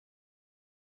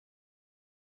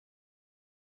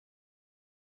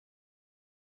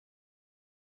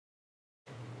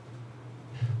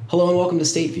Hello and welcome to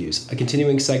StateViews, a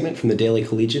continuing segment from the Daily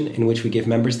Collegian in which we give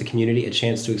members of the community a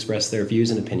chance to express their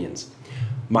views and opinions.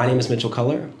 My name is Mitchell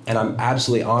Culler, and I'm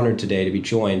absolutely honored today to be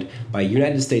joined by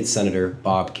United States Senator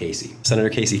Bob Casey. Senator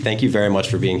Casey, thank you very much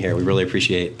for being here. We really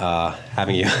appreciate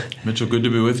having you. Mitchell, good to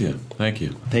be with you. Thank you.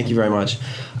 Thank you very much.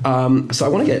 So I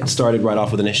want to get started right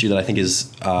off with an issue that I think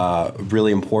is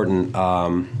really important,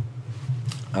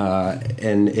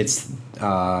 and it's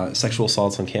sexual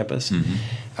assaults on campus. Mm-hmm.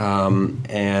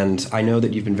 And I know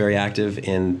that you've been very active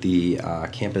in the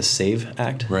Campus Save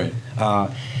Act. Right.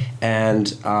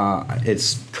 And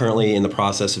it's currently in the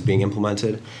process of being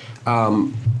implemented.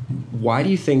 Why do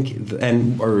you think,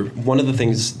 or one of the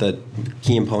things that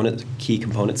key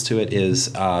components to it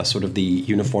is sort of the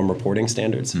uniform reporting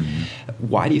standards. Mm-hmm.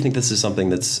 Why do you think this is something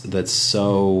that's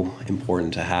so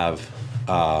important to have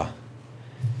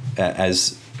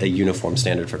as a uniform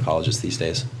standard for colleges these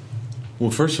days? Well,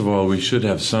 first of all, we should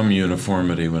have some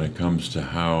uniformity when it comes to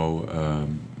how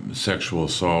sexual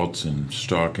assaults and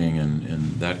stalking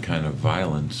and that kind of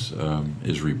violence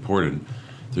is reported.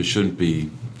 There shouldn't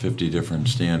be 50 different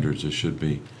standards. There should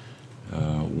be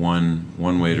one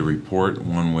way to report,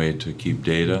 one way to keep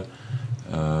data,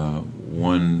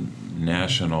 one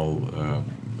national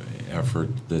effort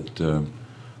that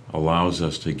allows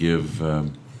us to give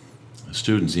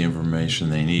students the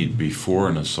information they need before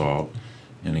an assault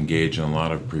and engage in a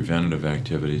lot of preventative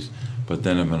activities. But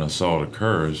then if an assault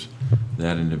occurs,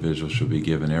 that individual should be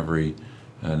given every,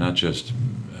 not just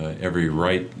every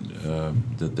right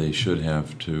that they should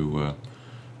have to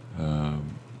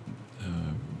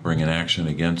bring an action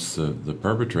against the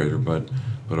perpetrator, but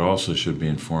also should be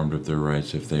informed of their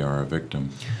rights if they are a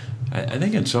victim. I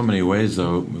think in so many ways,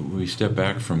 though, we step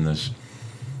back from this.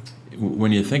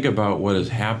 When you think about what has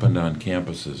happened on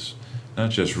campuses, not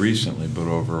just recently, but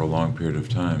over a long period of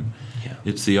time, yeah.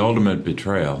 It's the ultimate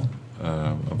betrayal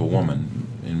of a woman.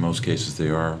 In most cases,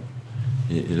 it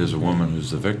is a woman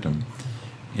who's the victim.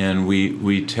 And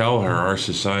we tell her, our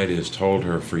society has told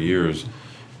her for years,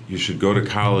 you should go to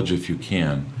college if you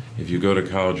can. If you go to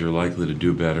college, you're likely to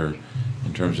do better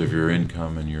in terms of your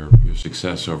income and your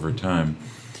success over time.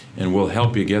 And we'll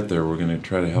help you get there. We're going to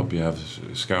try to help you have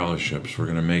scholarships. We're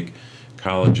going to make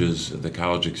the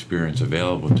college experience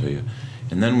available to you.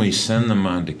 And then we send them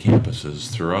on to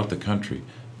campuses throughout the country,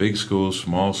 big schools,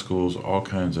 small schools, all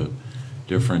kinds of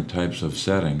different types of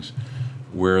settings,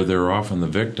 where they're often the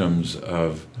victims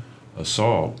of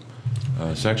assault,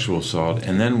 sexual assault,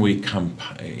 and then we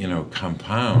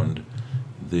compound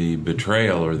the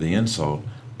betrayal or the insult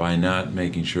by not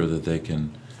making sure that they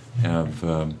can have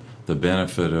the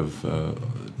benefit of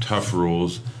tough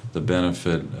rules, the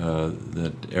benefit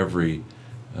that every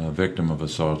victim of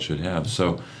assault should have.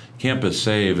 So Campus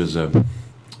Save is a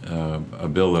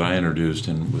bill that I introduced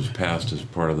and was passed as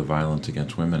part of the Violence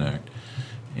Against Women Act.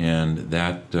 And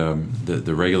that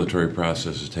the regulatory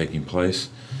process is taking place.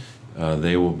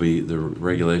 The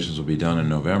regulations will be done in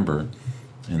November,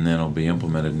 and then it'll be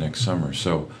implemented next summer.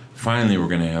 So finally we're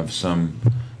going to have some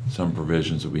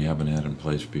provisions that we haven't had in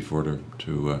place before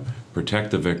to protect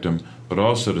the victim, but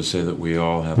also to say that we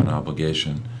all have an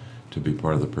obligation to be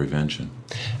part of the prevention.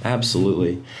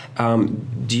 Absolutely.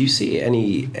 Do you see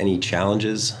any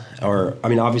challenges? Or, I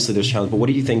mean, obviously there's challenges, but what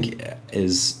do you think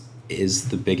is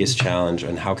the biggest challenge,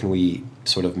 and how can we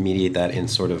sort of mediate that in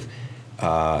sort of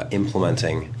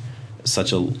implementing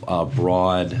such a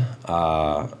broad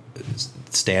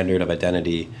standard of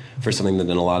identity for something that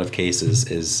in a lot of cases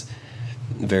is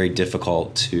very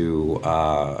difficult to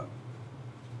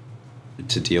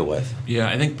deal with? Yeah,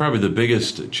 I think probably the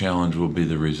biggest challenge will be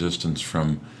the resistance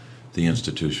from the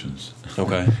institutions.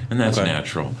 Okay. And that's okay.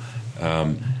 natural.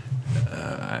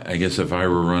 I guess if I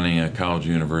were running a college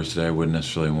or university, I wouldn't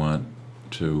necessarily want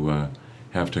to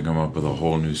have to come up with a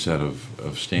whole new set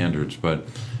of standards. But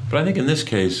I think in this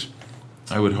case,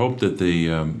 I would hope that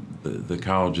the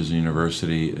colleges and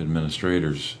university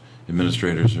administrations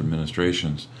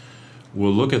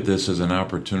will look at this as an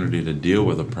opportunity to deal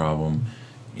with a problem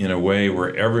in a way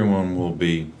where every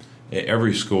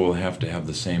school will have to have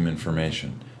the same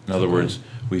information. In other words,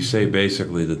 we say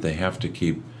basically that they have to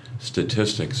keep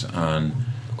statistics on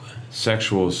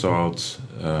sexual assaults,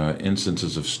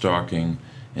 instances of stalking,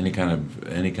 any kind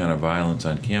of violence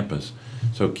on campus.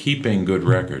 So keeping good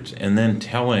records, and then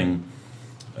telling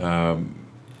the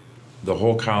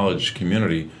whole college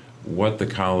community what the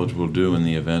college will do in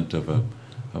the event of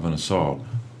an assault.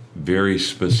 Very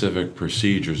specific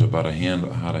procedures about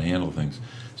how to handle things.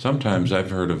 Sometimes I've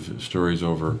heard of stories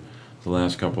over the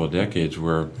last couple of decades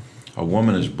where a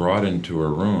woman is brought into a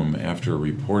room after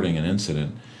reporting an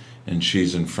incident, and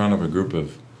she's in front of a group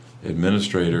of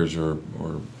administrators or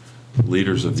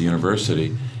leaders of the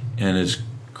university and is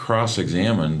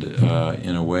cross-examined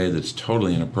in a way that's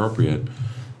totally inappropriate,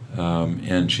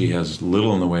 and she has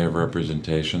little in the way of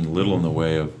representation, little in the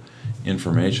way of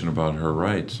information about her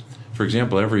rights. For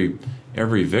example,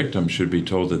 every victim should be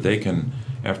told that they can,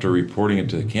 after reporting it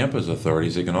to the campus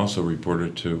authorities, they can also report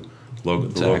it to the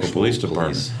local police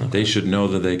department. Okay. They should know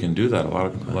that they can do that. A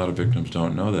lot of victims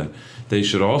don't know that. They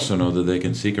should also know that they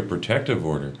can seek a protective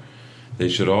order. They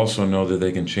should also know that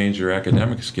they can change their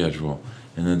academic schedule,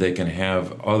 and that they can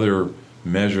have other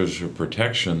measures of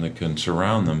protection that can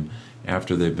surround them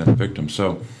after they've been a victim.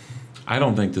 So I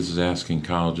don't think this is asking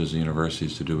colleges and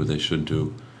universities to do what they should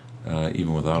do,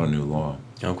 even without a new law.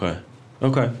 Okay.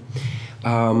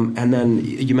 And then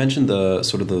you mentioned the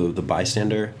sort of the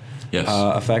bystander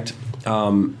effect.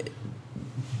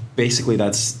 Basically,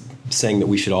 that's saying that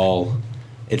we should all,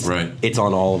 it's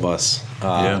on all of us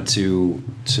to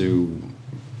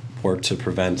work to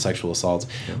prevent sexual assaults.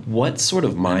 Yeah. What sort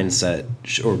of mindset,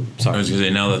 I was going to say,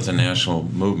 now that's a national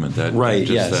movement.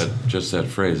 Just that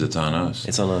phrase, it's on us.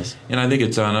 It's on us. And I think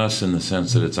it's on us in the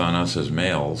sense that it's on us as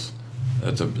males.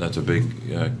 That's a big,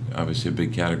 obviously a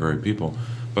big category of people.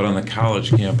 But on the college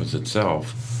campus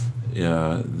itself,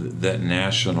 that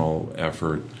national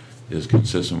effort is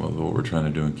consistent with what we're trying to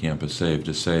do in Campus Save,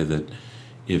 to say that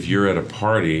if you're at a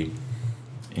party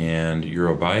and you're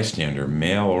a bystander,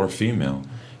 male or female,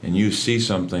 and you see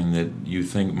something that you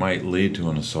think might lead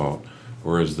to an assault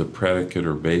or is the predicate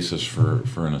or basis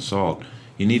for an assault,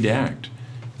 you need to act.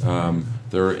 And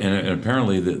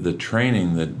apparently the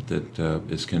training that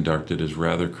is conducted is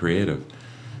rather creative.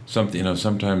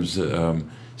 Sometimes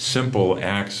simple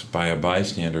acts by a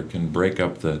bystander can break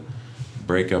up the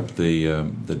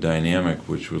dynamic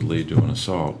which would lead to an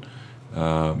assault.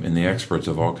 And the experts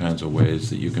have all kinds of ways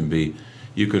that you can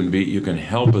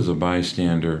help as a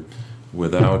bystander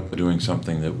without doing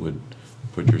something that would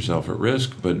put yourself at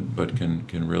risk, but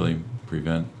can really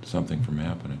prevent something from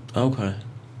happening. Okay.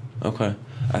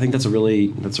 I think that's a really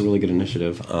good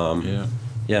initiative.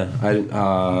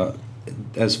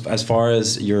 As far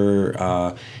as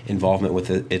your involvement with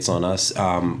It's on Us,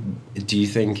 do you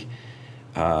think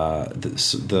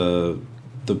the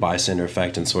bystander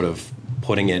effect and sort of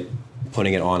putting it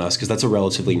on us, because that's a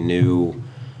relatively new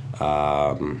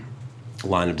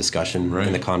line of discussion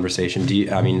in the conversation.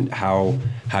 How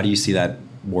do you see that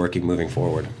working moving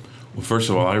forward? Well, first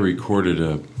of all, I recorded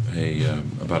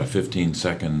about a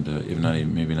 15-second,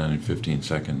 maybe not even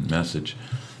 15-second message.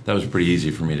 That was pretty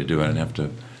easy for me to do. I didn't have to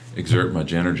exert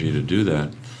much energy to do that.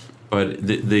 But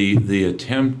the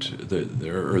attempt, the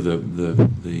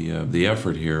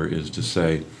effort here is to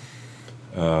say,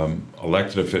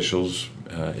 elected officials,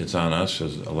 it's on us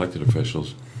as elected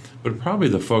officials, but probably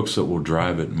the folks that will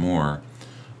drive it more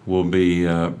will be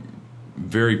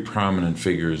very prominent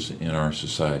figures in our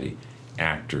society,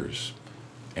 actors,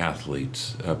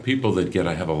 athletes, people that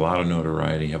have a lot of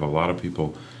notoriety, have a lot of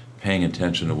people paying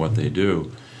attention to what they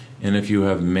do. And if you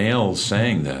have males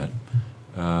saying that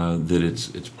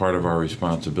it's part of our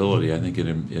responsibility, I think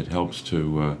it helps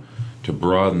to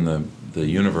broaden the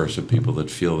universe of people that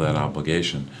feel that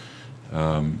obligation.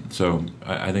 So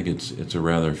I think it's a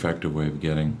rather effective way of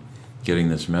getting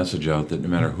this message out that no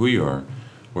matter who you are,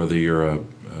 whether you're a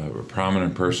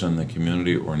prominent person in the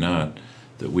community or not,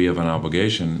 that we have an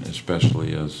obligation,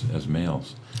 especially as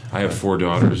males. I have 4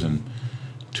 daughters, and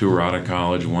 2 are out of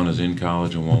college, 1 is in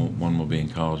college, and one will be in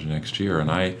college next year.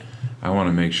 And I want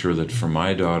to make sure that for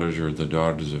my daughters or the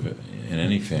daughters in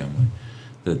any family,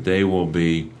 that they will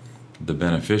be the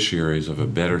beneficiaries of a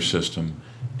better system,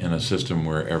 and a system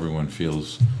where everyone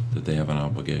feels that they have an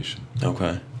obligation.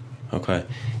 Okay.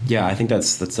 Yeah, I think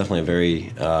that's definitely a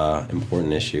very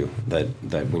important issue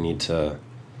that we need to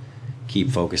keep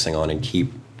focusing on and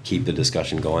keep the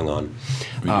discussion going on.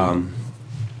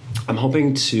 I'm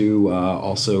hoping to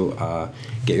also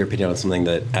get your opinion on something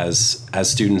that as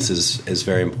students is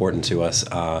very important to us,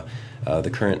 the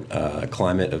current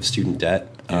climate of student debt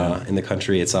in the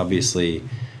country. It's obviously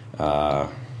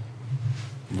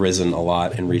risen a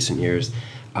lot in recent years.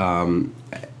 Looking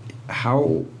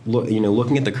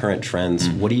at the current trends,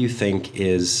 what do you think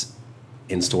is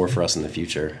in store for us in the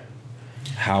future?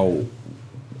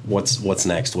 What's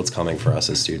next? What's coming for us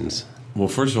as students? Well,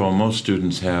 first of all, most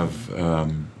students have,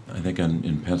 I think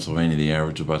in Pennsylvania, the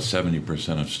average about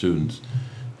 70% of students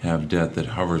have debt that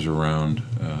hovers around,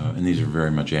 and these are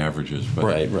very much averages, but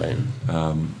right.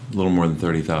 A little more than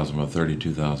 $30,000, about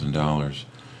 $32,000.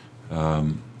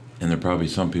 And there are probably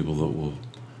some people that will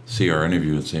see our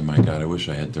interview and say, "My God, I wish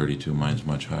I had 32. Mine's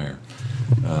much higher."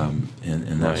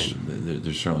 And that's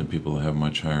there's certainly people that have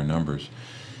much higher numbers.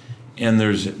 And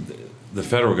the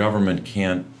federal government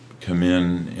can't come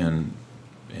in and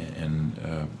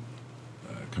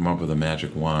come up with a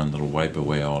magic wand that'll wipe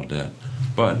away all debt.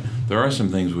 But there are some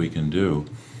things we can do.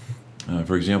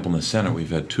 For example, in the Senate, we've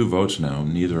had 2 votes now,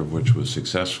 neither of which was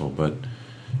successful, but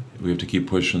we have to keep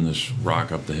pushing this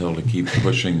rock up the hill to keep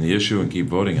pushing the issue and keep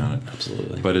voting on it.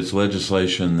 Absolutely. But it's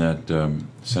legislation that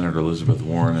Senator Elizabeth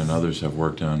Warren and others have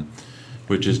worked on,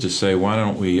 which is to say, why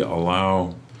don't we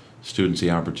allow students the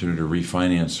opportunity to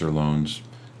refinance their loans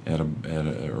at a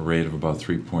rate of about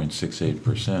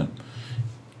 3.68%.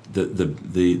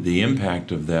 The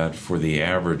impact of that for the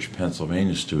average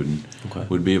Pennsylvania student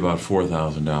would be about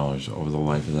 $4,000 over the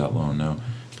life of that loan. Now,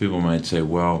 people might say,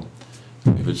 well,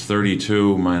 if it's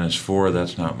 32 minus 4,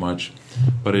 that's not much.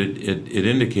 But it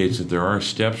indicates that there are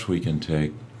steps we can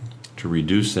take to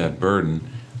reduce that burden,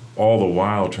 all the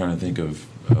while trying to think of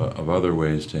other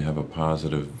ways to have a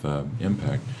positive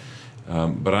impact.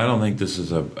 But I don't think this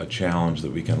is a challenge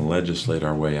that we can legislate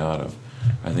our way out of.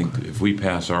 I think if we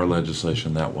pass our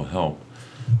legislation, that will help.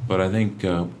 But I think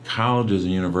colleges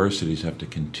and universities have to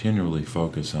continually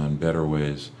focus on better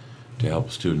ways to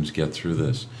help students get through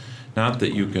this. Not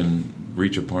that you can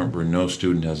reach a point where no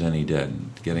student has any debt.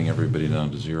 Getting everybody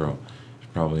down to 0 is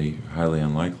probably highly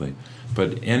unlikely.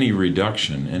 But any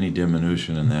reduction, any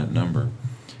diminution in that number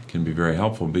can be very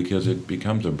helpful, because it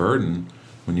becomes a burden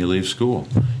when you leave school.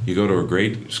 You go to a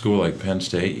great school like Penn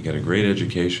State, you get a great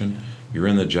education, you're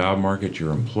in the job market,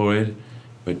 you're employed,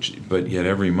 but yet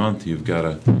every month you've got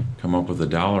to come up with a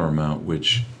dollar amount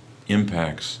which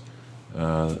impacts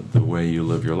the way you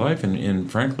live your life,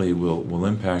 and frankly will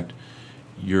impact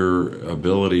your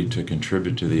ability to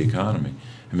contribute to the economy.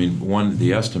 I mean,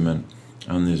 the estimate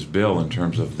on this bill in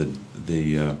terms of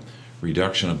the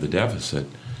reduction of the deficit,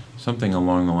 something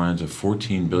along the lines of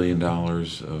 $14 billion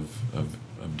of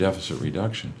deficit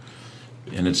reduction.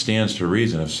 And it stands to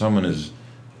reason,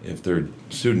 if their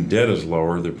student debt is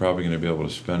lower, they're probably going to be able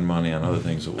to spend money on other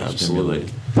things that will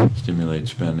stimulate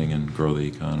spending and grow the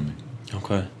economy.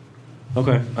 Okay.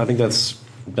 I think that's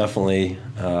definitely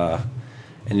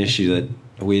an issue that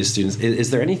we as students. Is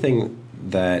there anything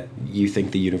that you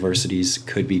think the universities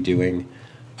could be doing?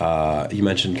 You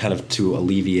mentioned kind of to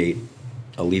alleviate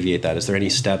that. Is there any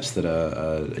steps that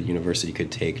a university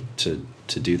could take to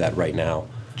do that right now?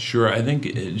 Sure. I think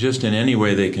just in any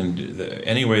way they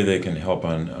can help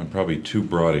on probably 2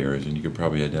 broad areas, and you could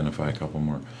probably identify a couple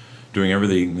more. Doing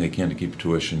everything they can to keep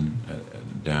tuition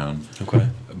down. Okay.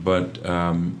 But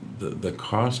the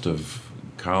cost of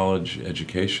college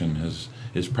education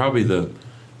is probably the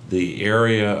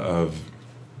area of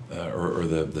or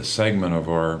the segment of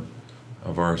our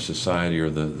society, or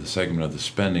the segment of the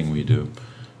spending we do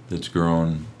that's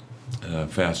grown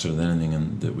faster than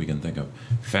anything that we can think of.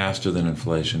 Faster than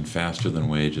inflation, faster than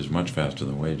wages, much faster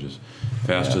than wages,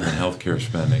 faster than healthcare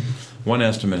spending. One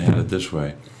estimate had it this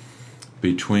way: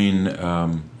 between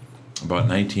about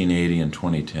 1980 and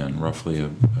 2010, roughly a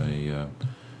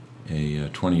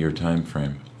 20-year time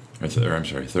frame, or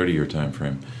 30-year time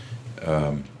frame.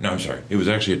 It was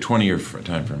actually a 20-year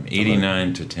time frame,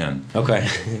 89 to 10. Okay.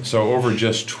 So over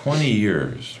just 20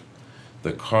 years,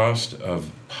 the cost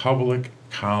of public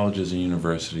colleges and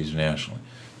universities nationally,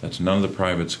 that's none of the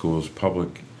private schools,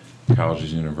 public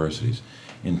colleges and universities,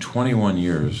 in 21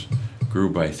 years grew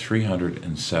by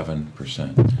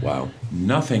 307%. Wow.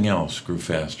 Nothing else grew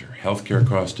faster. Healthcare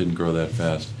costs didn't grow that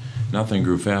fast. Nothing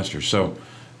grew faster. So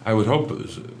I would hope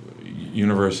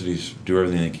universities do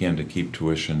everything they can to keep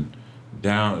tuition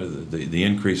down, the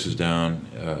increases down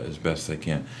as best they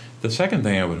can. The second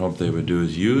thing I would hope they would do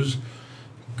is use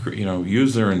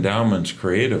their endowments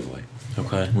creatively.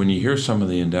 Okay. When you hear some of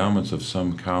the endowments of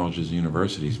some colleges and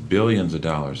universities, billions of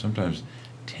dollars, sometimes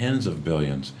tens of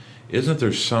billions, isn't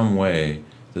there some way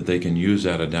that they can use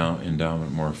that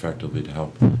endowment more effectively to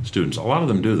help students? A lot of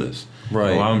them do this.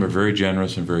 Right. A lot of them are very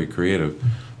generous and very creative,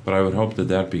 but I would hope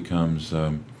that becomes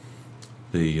the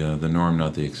norm,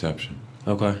 not the exception.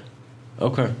 Okay,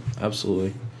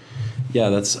 absolutely. Yeah,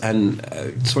 and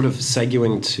sort of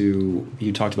segueing to,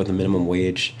 you talked about the minimum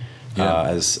wage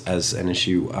as an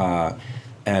issue,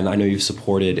 and I know you've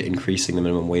supported increasing the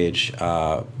minimum wage,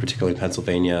 particularly in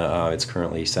Pennsylvania. It's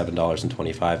currently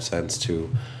 $7.25 to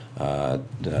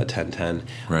 $10.10.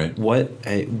 Right.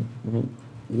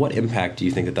 What impact do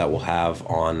you think that will have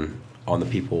on the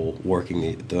people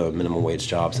working the minimum wage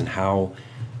jobs, and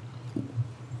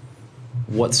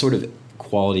what sort of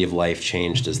quality of life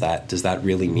change does that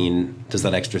really mean? Does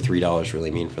that extra $3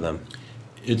 really mean for them?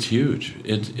 It's huge.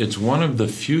 It's one of the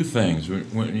few things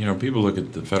when people look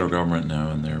at the federal government now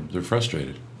and they're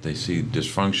frustrated. They see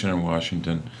dysfunction in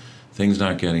Washington, things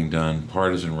not getting done,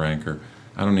 partisan rancor.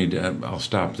 I don't need to. I'll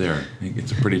stop there. I think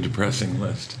it's a pretty depressing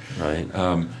list. Right.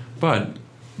 But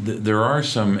there are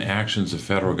some actions the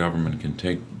federal government can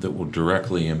take that will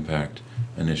directly impact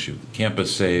an issue.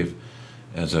 Campus Save,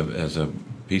 as a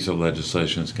piece of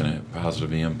legislation, is going to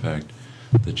positively impact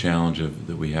the challenge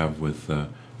that we have with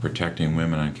protecting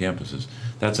women on campuses.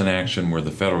 That's an action where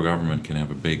the federal government can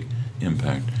have a big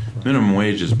impact. Minimum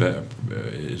wage is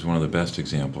one of the best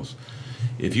examples.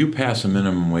 If you pass a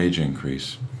minimum wage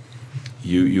increase,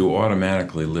 you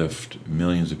automatically lift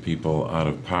millions of people out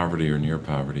of poverty or near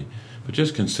poverty. But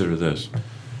just consider this.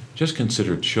 Just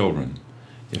consider children.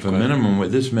 If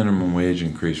this minimum wage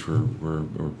increase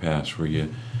were passed, where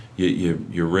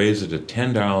you raise it to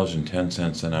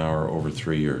 $10.10 an hour over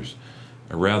 3 years,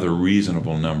 a rather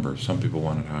reasonable number. Some people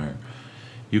want it higher.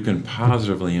 You can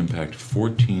positively impact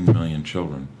 14 million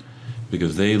children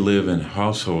because they live in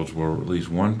households where at least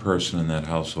one person in that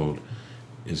household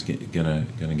is gonna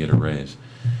get a raise.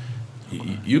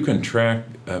 You can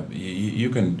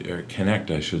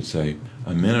connect, I should say,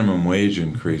 a minimum wage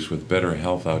increase with better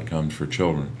health outcomes for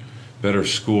children, better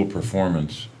school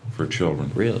performance for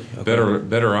children. Really? Okay.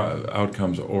 Better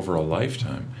outcomes over a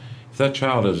lifetime. If that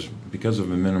child is, because of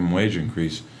a minimum wage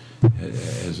increase,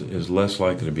 is less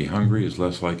likely to be hungry, is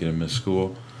less likely to miss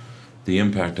school, the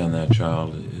impact on that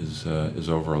child is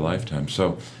over a lifetime.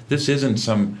 So this isn't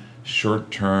some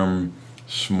short-term,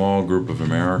 small group of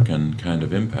American kind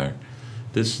of impact.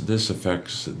 This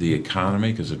affects the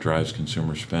economy because it drives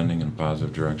consumer spending in a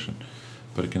positive direction,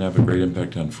 but it can have a great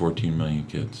impact on 14 million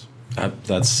kids.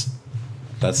 That's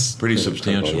pretty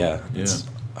substantial. Yeah, it's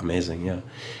amazing. Yeah.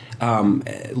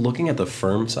 Looking at the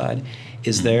firm side,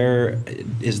 do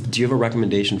you have a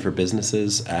recommendation for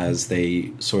businesses as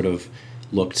they sort of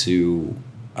look to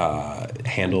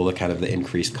handle the kind of the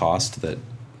increased cost that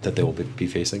they will be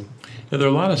facing? Yeah, there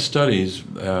are a lot of studies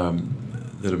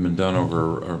that have been done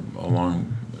over a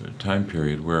long time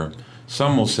period where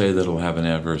some will say that it'll have an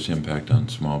adverse impact on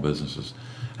small businesses.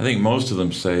 I think most of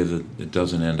them say that it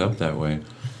doesn't end up that way,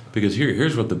 because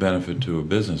here's what the benefit to a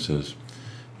business is.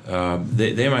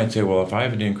 They might say, well, if I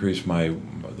have to increase the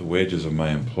wages of my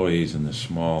employees in this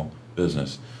small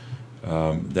business,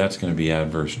 that's going to be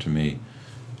adverse to me.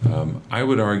 I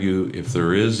would argue if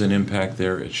there is an impact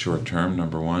there, it's short term,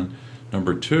 number one.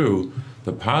 Number two,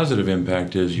 the positive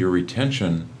impact is your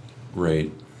retention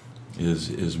rate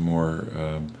is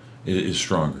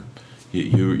stronger.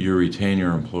 You retain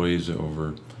your employees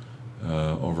over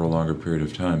a longer period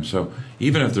of time. So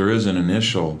even if there is an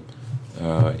initial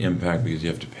impact because you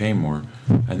have to pay more,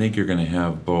 I think you're going to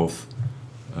have both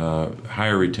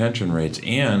higher retention rates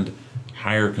and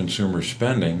higher consumer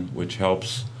spending, which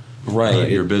helps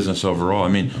your business overall. I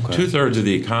mean, 2/3 of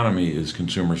the economy is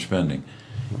consumer spending.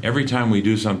 Every time we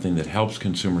do something that helps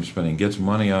consumer spending, gets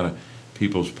money out of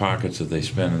people's pockets that they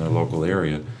spend in their local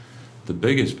area, the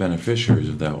biggest beneficiaries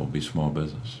of that will be small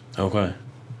business. Okay.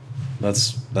 That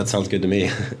sounds good to me.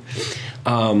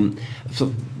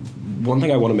 So one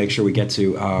thing I want to make sure we get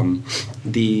to,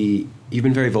 you've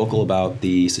been very vocal about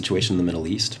the situation in the Middle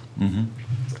East.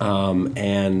 Mm-hmm.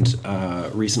 And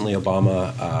recently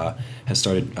Obama has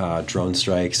started drone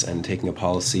strikes and taking a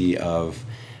policy of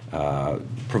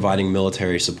providing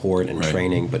military support and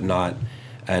training, but not,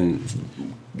 and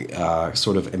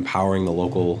sort of empowering the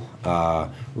local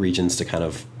regions to kind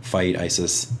of fight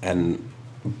ISIS and,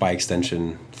 by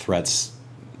extension,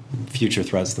 future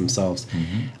threats themselves.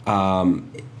 Mm-hmm.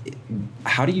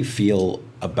 How do you feel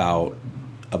about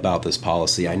this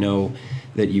policy? I know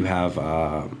that you have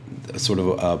sort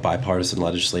of a bipartisan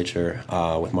legislature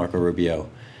with Marco Rubio,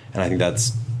 and I think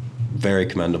that's very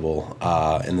commendable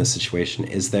in this situation.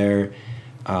 Is there,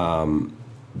 how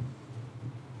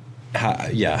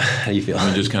do you feel? I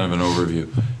mean, just kind of an overview.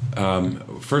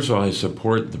 First of all, I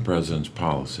support the president's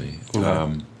policy,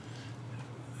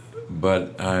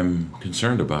 but I'm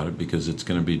concerned about it because it's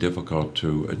going to be difficult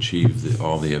to achieve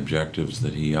all the objectives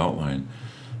that he outlined.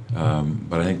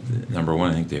 But I think, number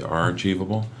one, I think they are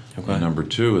achievable. Okay. And number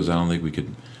two is I don't think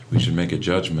we should make a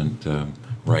judgment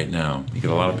right now. You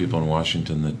get a lot of people in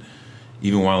Washington that,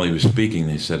 even while he was speaking,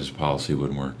 they said his policy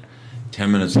wouldn't work.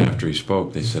 10 minutes after he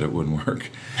spoke, they said it wouldn't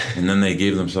work. And then they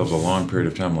gave themselves a long period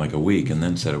of time, like a week, and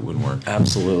then said it wouldn't work.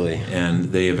 Absolutely.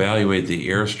 And they evaluate the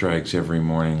airstrikes every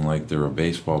morning like they're a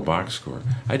baseball box score.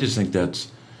 I just think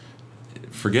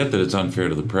forget that it's unfair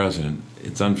to the president,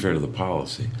 it's unfair to the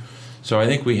policy. So I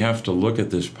think we have to look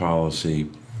at this policy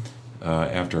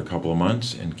after a couple of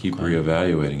months and keep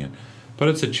reevaluating it. But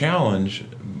it's a challenge,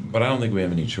 but I don't think we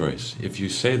have any choice. If you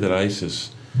say that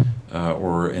ISIS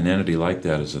or an entity like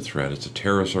that is a threat, it's a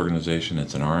terrorist organization,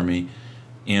 it's an army,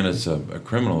 and it's a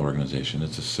criminal organization,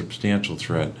 it's a substantial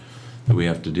threat that we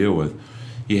have to deal with.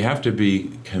 You have to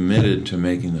be committed to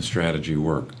making the strategy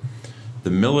work. The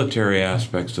military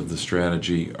aspects of the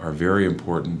strategy are very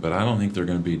important, but I don't think they're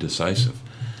going to be decisive.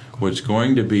 What's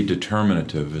going to be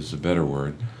determinative is a better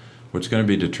word. What's going to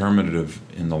be determinative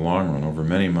in the long run, over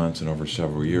many months and over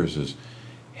several years, is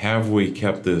have we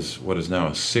kept this, what is now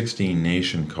a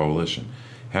 16-nation coalition,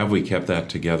 have we kept that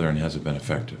together and has it been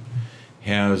effective?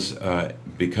 Has,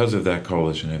 because of that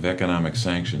coalition, have economic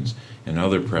sanctions and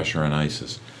other pressure on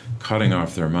ISIS, cutting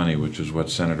off their money, which is what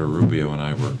Senator Rubio and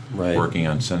I were working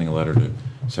on, sending a letter to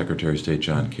Secretary of State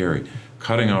John Kerry,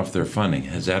 cutting off their funding,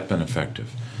 has that been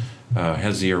effective?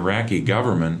 Has the Iraqi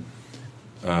government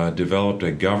developed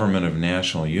a government of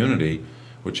national unity,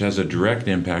 which has a direct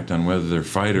impact on whether their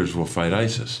fighters will fight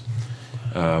ISIS?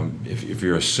 If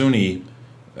you're a Sunni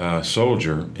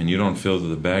soldier and you don't feel that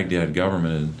the Baghdad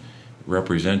government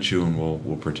represents you and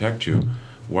will protect you,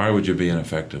 why would you be an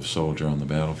effective soldier on the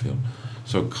battlefield?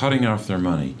 So cutting off their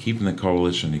money, keeping the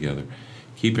coalition together,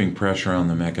 keeping pressure on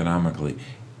them economically,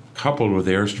 coupled with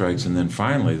airstrikes, and then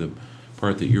finally the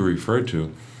part that you referred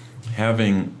to,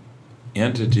 having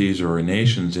entities or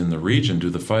nations in the region do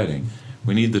the fighting.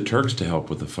 We need the Turks to help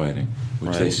with the fighting,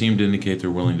 which they seem to indicate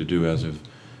they're willing to do as of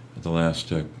the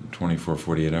last 24,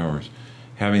 48 hours.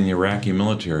 Having the Iraqi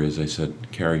military, as I said,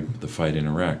 carry the fight in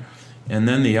Iraq. And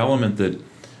then the element that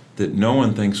no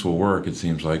one thinks will work, it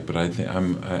seems like, but I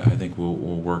think will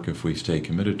work if we stay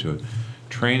committed to it.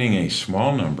 Training a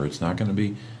small number, it's not going to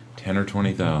be 10 or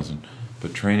 20,000,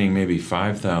 but training maybe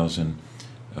 5,000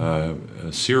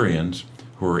 Syrians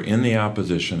who are in the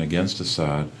opposition against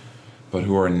Assad, but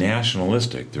who are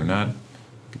nationalistic. They're not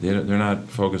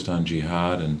focused on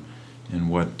jihad and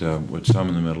what some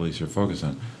in the Middle East are focused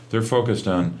on. They're focused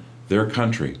on their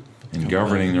country and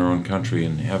governing their own country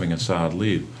and having Assad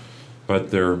leave.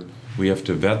 But we have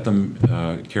to vet them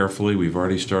carefully. We've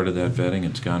already started that vetting.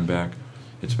 It's gone back.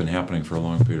 It's been happening for a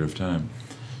long period of time.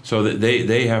 So that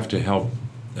they have to help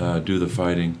do the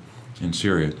fighting in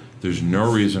Syria. There's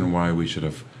no reason why we should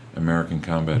have American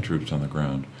combat troops on the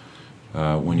ground.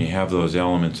 When you have those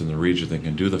elements in the region that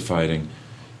can do the fighting,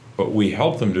 but we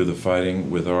help them do the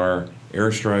fighting with our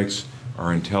airstrikes,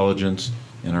 our intelligence,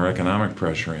 and our economic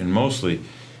pressure, and mostly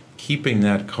keeping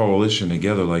that coalition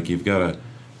together. Like, you've got to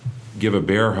give a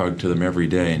bear hug to them every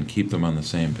day and keep them on the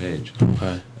same page.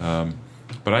 Okay.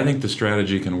 But I think the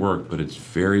strategy can work, but it's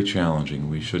very challenging.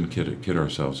 We shouldn't kid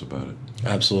ourselves about it.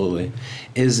 Absolutely.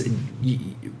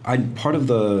 Part of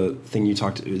the thing you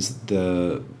talked is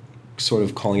the sort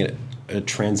of calling it a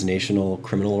transnational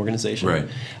criminal organization. Right.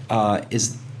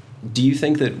 Do you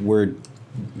think that we're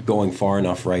going far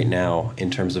enough right now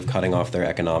in terms of cutting off their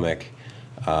economic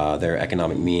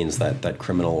means, that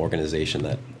criminal organization,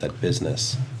 that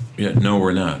business? Yeah, no,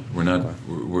 we're not. We're not.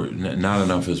 Not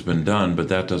enough has been done, but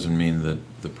that doesn't mean that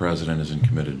the president isn't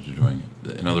committed to doing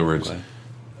it. In other words,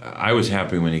 I was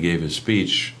happy when he gave his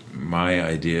speech. My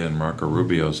idea and Marco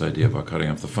Rubio's idea about cutting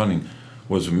off the funding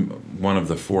was one of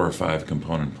the 4 or 5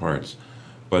 component parts.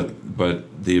 But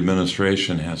the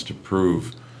administration has to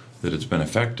prove that it's been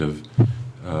effective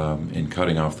in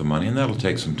cutting off the money, and that'll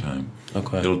take some time.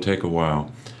 Okay. It'll take a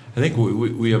while. I think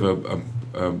we have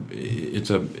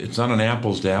it's not an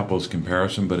apples to apples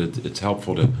comparison, but it's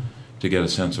helpful to get a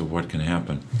sense of what can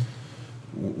happen.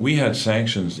 We had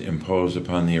sanctions imposed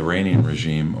upon the Iranian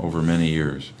regime over many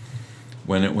years.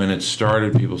 When it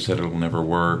started, people said it'll never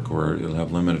work or it'll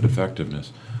have limited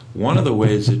effectiveness. One of the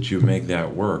ways that you make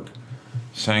that work,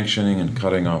 sanctioning and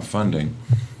cutting off funding,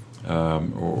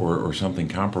 or something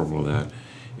comparable to that,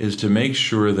 is to make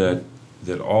sure that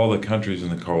all the countries in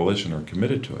the coalition are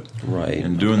committed to it,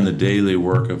 and doing the daily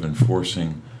work of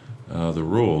enforcing the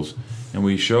rules. And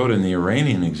we showed in the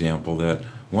Iranian example that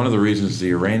one of the reasons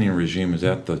the Iranian regime is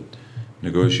at the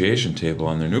negotiation table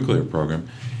on their nuclear program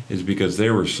is because they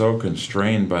were so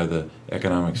constrained by the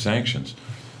economic sanctions.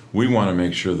 We want to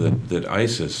make sure that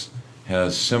ISIS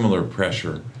has similar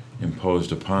pressure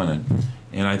imposed upon it.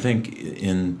 And I think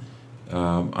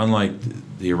unlike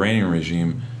the Iranian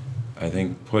regime, I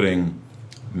think putting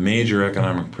major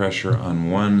economic pressure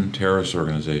on one terrorist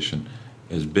organization,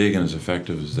 as big and as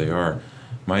effective as they are,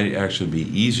 might actually be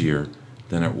easier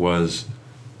than it was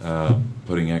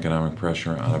putting economic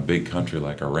pressure on a big country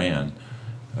like Iran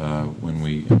when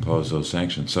we impose those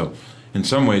sanctions. So in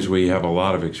some ways we have a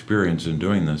lot of experience in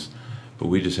doing this, but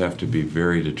we just have to be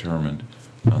very determined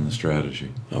on the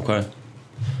strategy. Okay.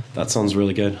 That sounds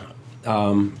really good.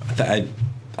 Thank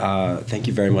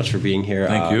you very much for being here.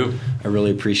 Thank you. I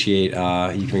really appreciate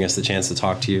you giving us the chance to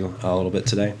talk to you a little bit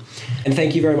today. And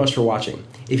thank you very much for watching.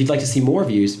 If you'd like to see more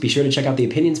views, be sure to check out the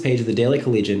opinions page of the Daily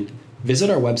Collegian, visit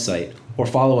our website, or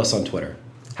follow us on Twitter.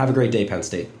 Have a great day, Penn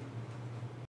State.